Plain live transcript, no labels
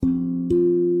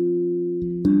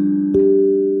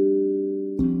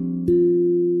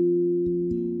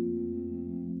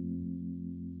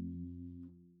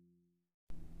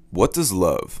What does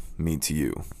love mean to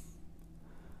you?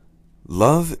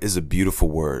 Love is a beautiful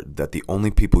word that the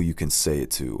only people you can say it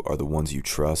to are the ones you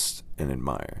trust and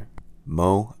admire.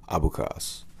 Mo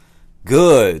Abukas.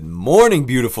 Good morning,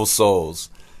 beautiful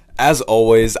souls. As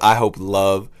always, I hope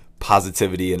love,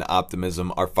 positivity, and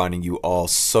optimism are finding you all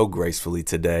so gracefully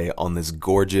today on this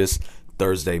gorgeous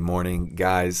Thursday morning.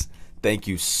 Guys, thank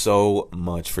you so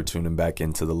much for tuning back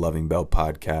into the Loving Bell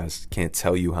podcast. Can't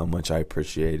tell you how much I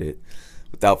appreciate it.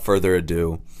 Without further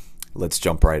ado, let's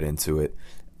jump right into it.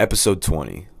 Episode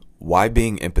 20, Why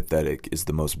Being Empathetic is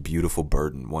the Most Beautiful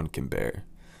Burden One Can Bear.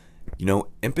 You know,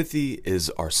 empathy is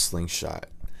our slingshot.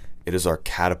 It is our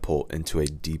catapult into a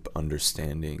deep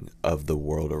understanding of the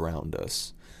world around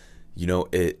us. You know,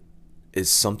 it is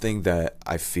something that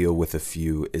I feel with a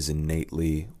few is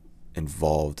innately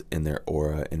involved in their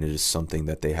aura, and it is something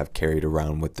that they have carried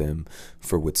around with them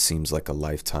for what seems like a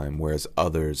lifetime, whereas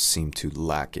others seem to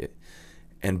lack it.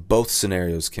 And both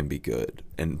scenarios can be good,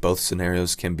 and both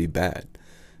scenarios can be bad.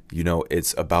 You know,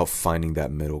 it's about finding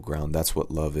that middle ground. That's what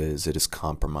love is. It is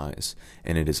compromise,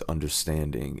 and it is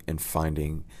understanding and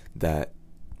finding that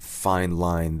fine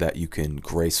line that you can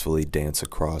gracefully dance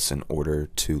across in order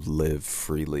to live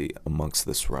freely amongst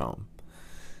this realm.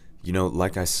 You know,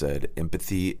 like I said,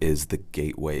 empathy is the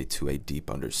gateway to a deep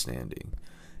understanding.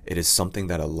 It is something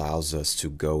that allows us to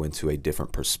go into a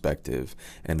different perspective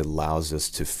and allows us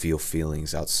to feel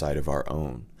feelings outside of our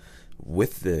own.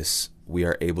 With this, we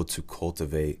are able to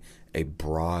cultivate a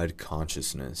broad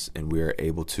consciousness, and we are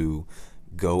able to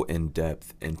go in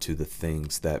depth into the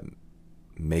things that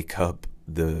make up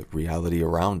the reality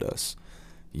around us.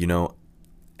 You know,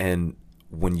 and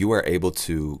when you are able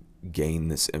to gain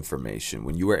this information,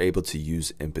 when you are able to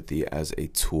use empathy as a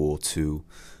tool to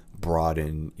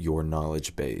broaden your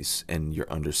knowledge base and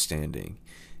your understanding,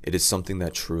 it is something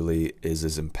that truly is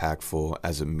as impactful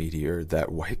as a meteor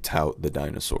that wiped out the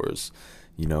dinosaurs.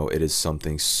 You know, it is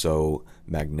something so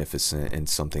magnificent and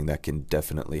something that can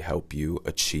definitely help you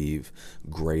achieve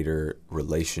greater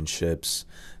relationships,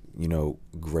 you know,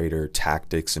 greater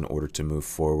tactics in order to move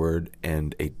forward,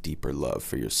 and a deeper love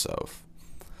for yourself.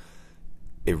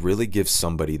 It really gives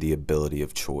somebody the ability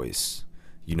of choice.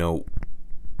 You know,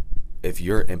 if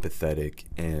you're empathetic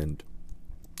and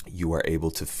you are able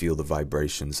to feel the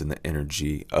vibrations and the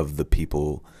energy of the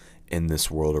people in this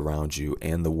world around you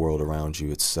and the world around you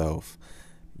itself,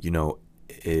 you know,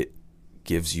 it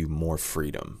gives you more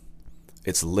freedom.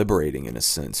 It's liberating in a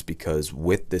sense, because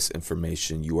with this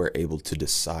information, you are able to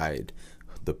decide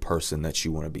the person that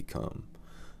you want to become.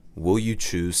 Will you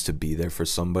choose to be there for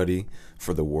somebody,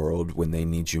 for the world, when they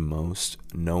need you most,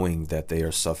 knowing that they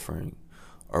are suffering?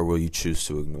 Or will you choose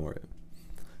to ignore it?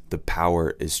 The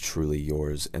power is truly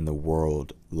yours, and the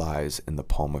world lies in the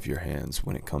palm of your hands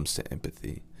when it comes to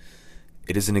empathy.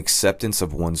 It is an acceptance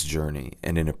of one's journey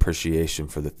and an appreciation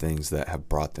for the things that have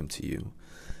brought them to you.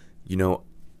 You know,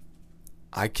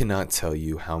 I cannot tell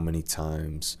you how many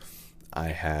times I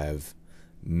have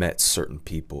met certain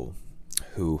people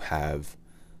who have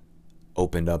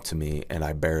opened up to me and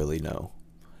I barely know.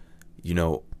 You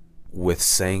know, with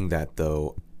saying that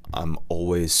though, I'm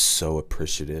always so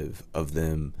appreciative of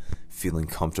them feeling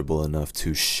comfortable enough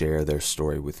to share their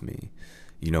story with me.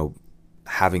 You know,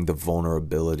 having the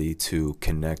vulnerability to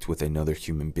connect with another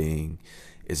human being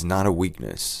is not a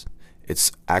weakness.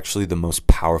 It's actually the most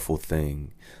powerful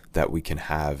thing that we can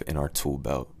have in our tool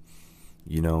belt.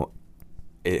 You know,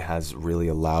 it has really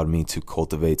allowed me to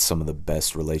cultivate some of the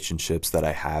best relationships that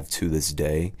I have to this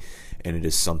day, and it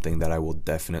is something that I will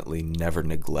definitely never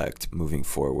neglect moving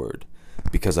forward,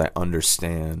 because I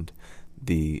understand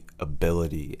the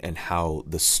ability and how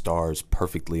the stars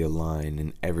perfectly align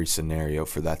in every scenario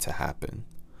for that to happen.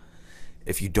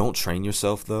 If you don't train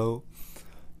yourself, though,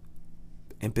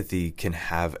 empathy can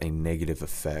have a negative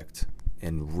effect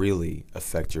and really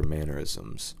affect your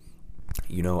mannerisms.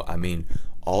 You know, I mean,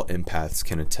 all empaths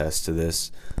can attest to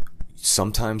this.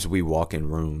 Sometimes we walk in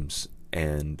rooms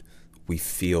and we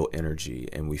feel energy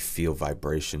and we feel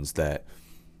vibrations that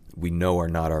we know are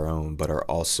not our own, but are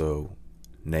also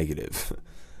negative.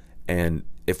 And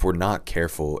if we're not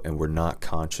careful and we're not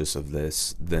conscious of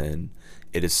this, then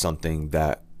it is something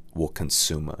that will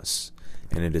consume us.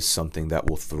 And it is something that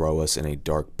will throw us in a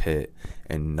dark pit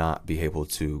and not be able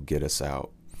to get us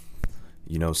out.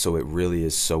 You know, so it really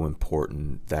is so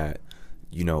important that,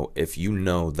 you know, if you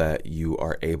know that you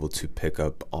are able to pick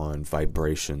up on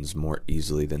vibrations more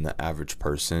easily than the average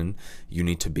person, you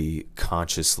need to be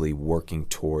consciously working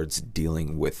towards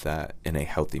dealing with that in a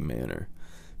healthy manner.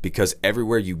 Because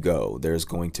everywhere you go, there's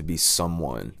going to be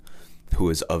someone who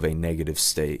is of a negative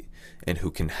state and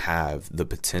who can have the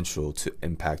potential to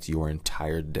impact your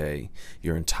entire day,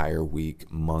 your entire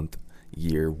week, month,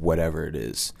 year, whatever it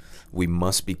is. We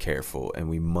must be careful and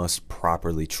we must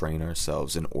properly train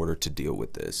ourselves in order to deal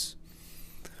with this.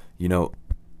 You know,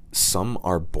 some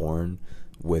are born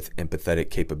with empathetic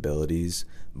capabilities,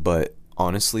 but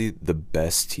honestly, the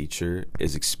best teacher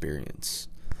is experience.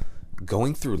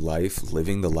 Going through life,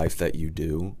 living the life that you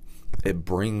do, it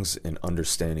brings an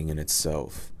understanding in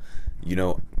itself. You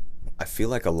know, I feel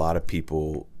like a lot of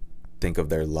people think of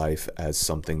their life as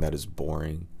something that is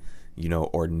boring, you know,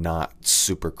 or not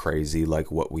super crazy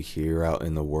like what we hear out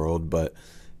in the world. But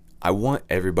I want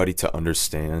everybody to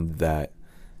understand that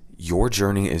your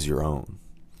journey is your own.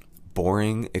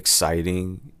 Boring,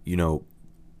 exciting, you know,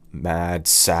 mad,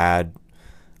 sad,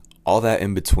 all that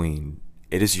in between,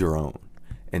 it is your own.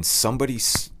 And somebody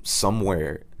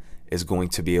somewhere is going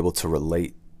to be able to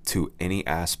relate to any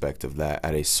aspect of that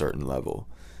at a certain level.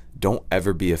 Don't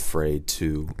ever be afraid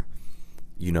to,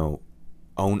 you know,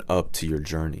 own up to your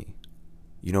journey.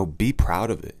 You know, be proud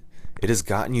of it. It has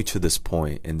gotten you to this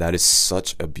point, and that is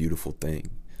such a beautiful thing.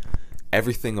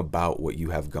 Everything about what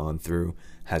you have gone through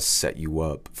has set you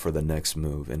up for the next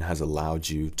move and has allowed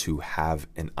you to have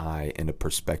an eye and a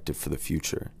perspective for the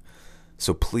future.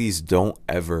 So please don't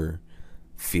ever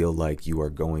feel like you are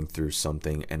going through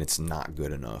something and it's not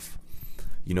good enough.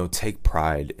 You know, take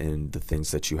pride in the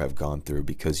things that you have gone through,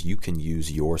 because you can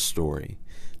use your story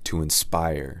to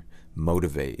inspire,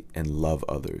 motivate, and love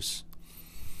others.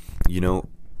 You know,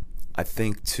 I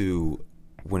think too,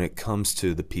 when it comes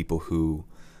to the people who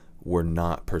were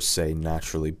not per se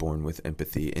naturally born with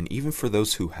empathy, and even for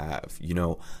those who have, you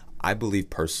know, I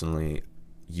believe personally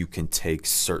you can take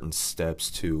certain steps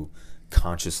to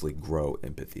consciously grow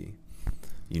empathy.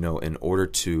 You know, in order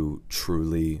to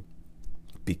truly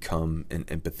become an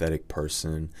empathetic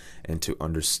person and to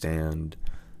understand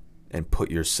and put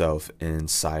yourself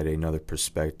inside another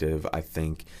perspective, I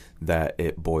think that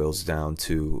it boils down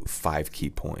to 5 key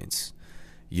points.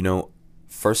 You know,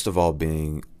 first of all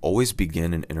being, always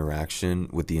begin an interaction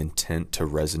with the intent to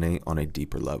resonate on a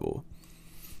deeper level.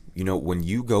 You know, when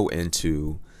you go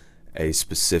into a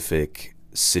specific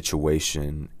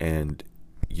situation and,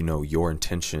 you know, your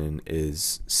intention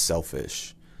is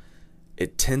selfish,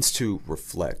 it tends to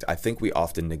reflect. I think we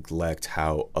often neglect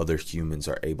how other humans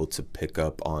are able to pick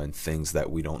up on things that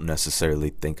we don't necessarily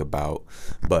think about,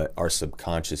 but our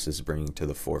subconscious is bringing to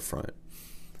the forefront.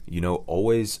 You know,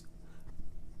 always,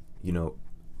 you know,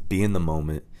 be in the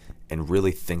moment and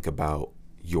really think about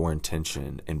your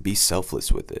intention and be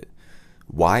selfless with it.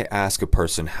 Why ask a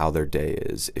person how their day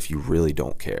is if you really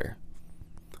don't care?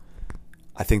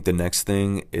 I think the next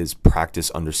thing is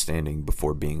practice understanding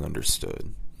before being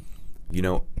understood. You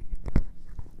know,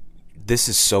 this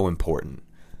is so important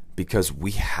because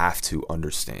we have to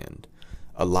understand.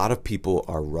 A lot of people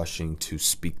are rushing to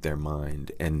speak their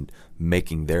mind and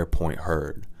making their point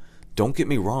heard. Don't get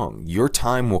me wrong, your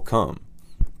time will come.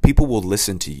 People will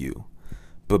listen to you,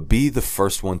 but be the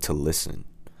first one to listen.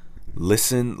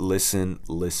 Listen, listen,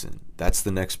 listen. That's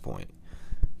the next point.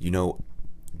 You know,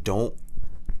 don't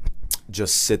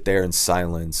just sit there in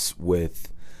silence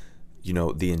with, you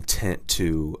know, the intent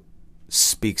to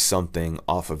speak something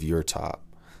off of your top.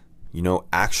 You know,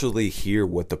 actually hear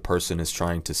what the person is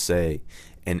trying to say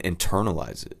and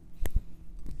internalize it.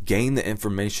 Gain the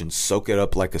information, soak it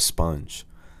up like a sponge.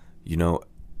 You know,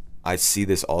 I see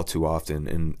this all too often,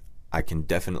 and I can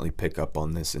definitely pick up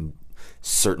on this in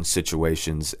certain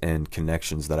situations and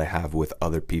connections that I have with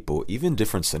other people, even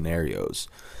different scenarios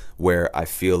where I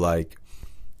feel like,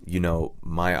 you know,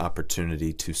 my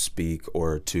opportunity to speak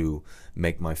or to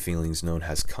make my feelings known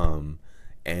has come,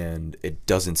 and it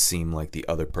doesn't seem like the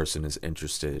other person is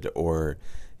interested, or,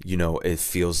 you know, it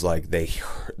feels like they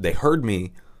heard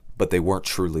me, but they weren't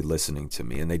truly listening to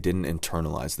me, and they didn't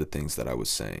internalize the things that I was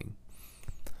saying.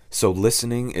 So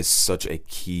listening is such a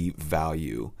key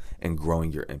value in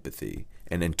growing your empathy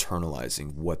and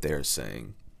internalizing what they are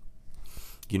saying.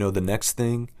 You know, the next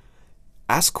thing,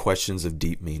 ask questions of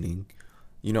deep meaning.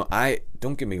 You know,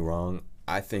 don't get me wrong,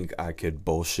 I think I could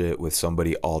bullshit with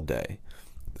somebody all day.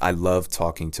 I love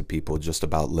talking to people just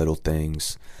about little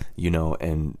things, you know,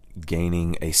 and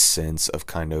gaining a sense of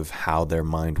kind of how their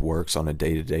mind works on a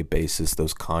day-to-day basis,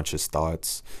 those conscious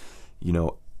thoughts. You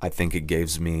know, I think it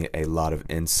gives me a lot of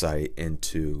insight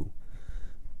into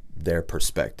their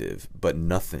perspective, but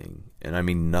nothing, and I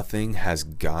mean nothing, has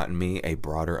gotten me a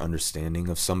broader understanding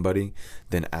of somebody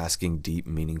than asking deep,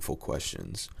 meaningful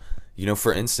questions. You know,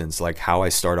 for instance, like how I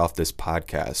start off this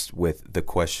podcast with the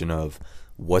question of,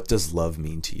 what does love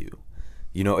mean to you?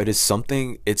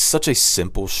 It's such a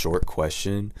simple, short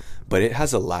question, but it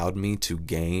has allowed me to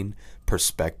gain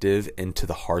perspective into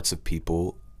the hearts of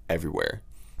people everywhere.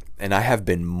 And I have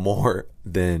been more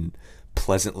than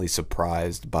pleasantly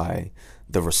surprised by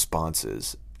the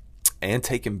responses and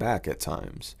taken back at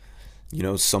times.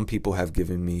 Some people have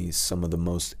given me some of the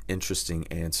most interesting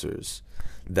answers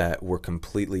that were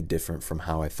completely different from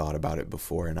how I thought about it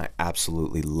before, and I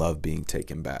absolutely love being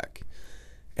taken back.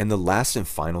 And the last and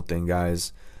final thing,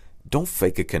 guys, don't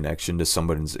fake a connection to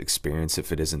somebody's experience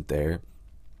if it isn't there.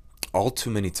 All too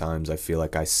many times I feel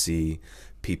like I see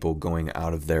people going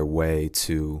out of their way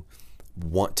to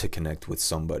want to connect with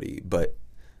somebody, but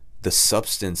the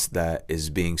substance that is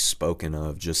being spoken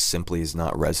of just simply is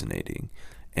not resonating.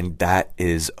 And that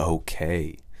is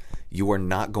okay. You are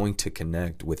not going to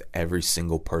connect with every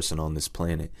single person on this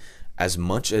planet. As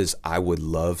much as I would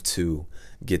love to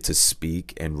get to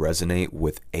speak and resonate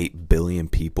with 8 billion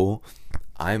people,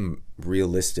 I'm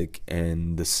realistic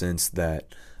in the sense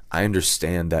that I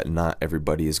understand that not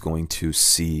everybody is going to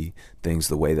see things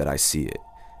the way that I see it.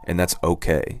 And that's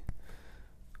okay.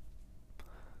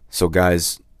 So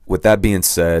guys, with that being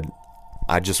said,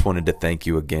 I just wanted to thank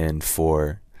you again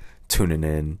for tuning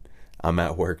in. I'm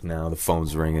at work now. The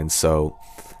phone's ringing. So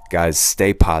guys,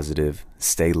 stay positive,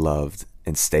 stay loved,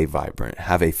 and stay vibrant.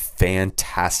 Have a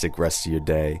fantastic rest of your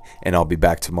day. And I'll be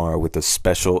back tomorrow with a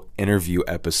special interview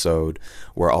episode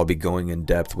where I'll be going in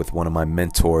depth with one of my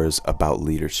mentors about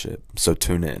leadership. So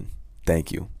tune in.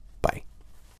 Thank you.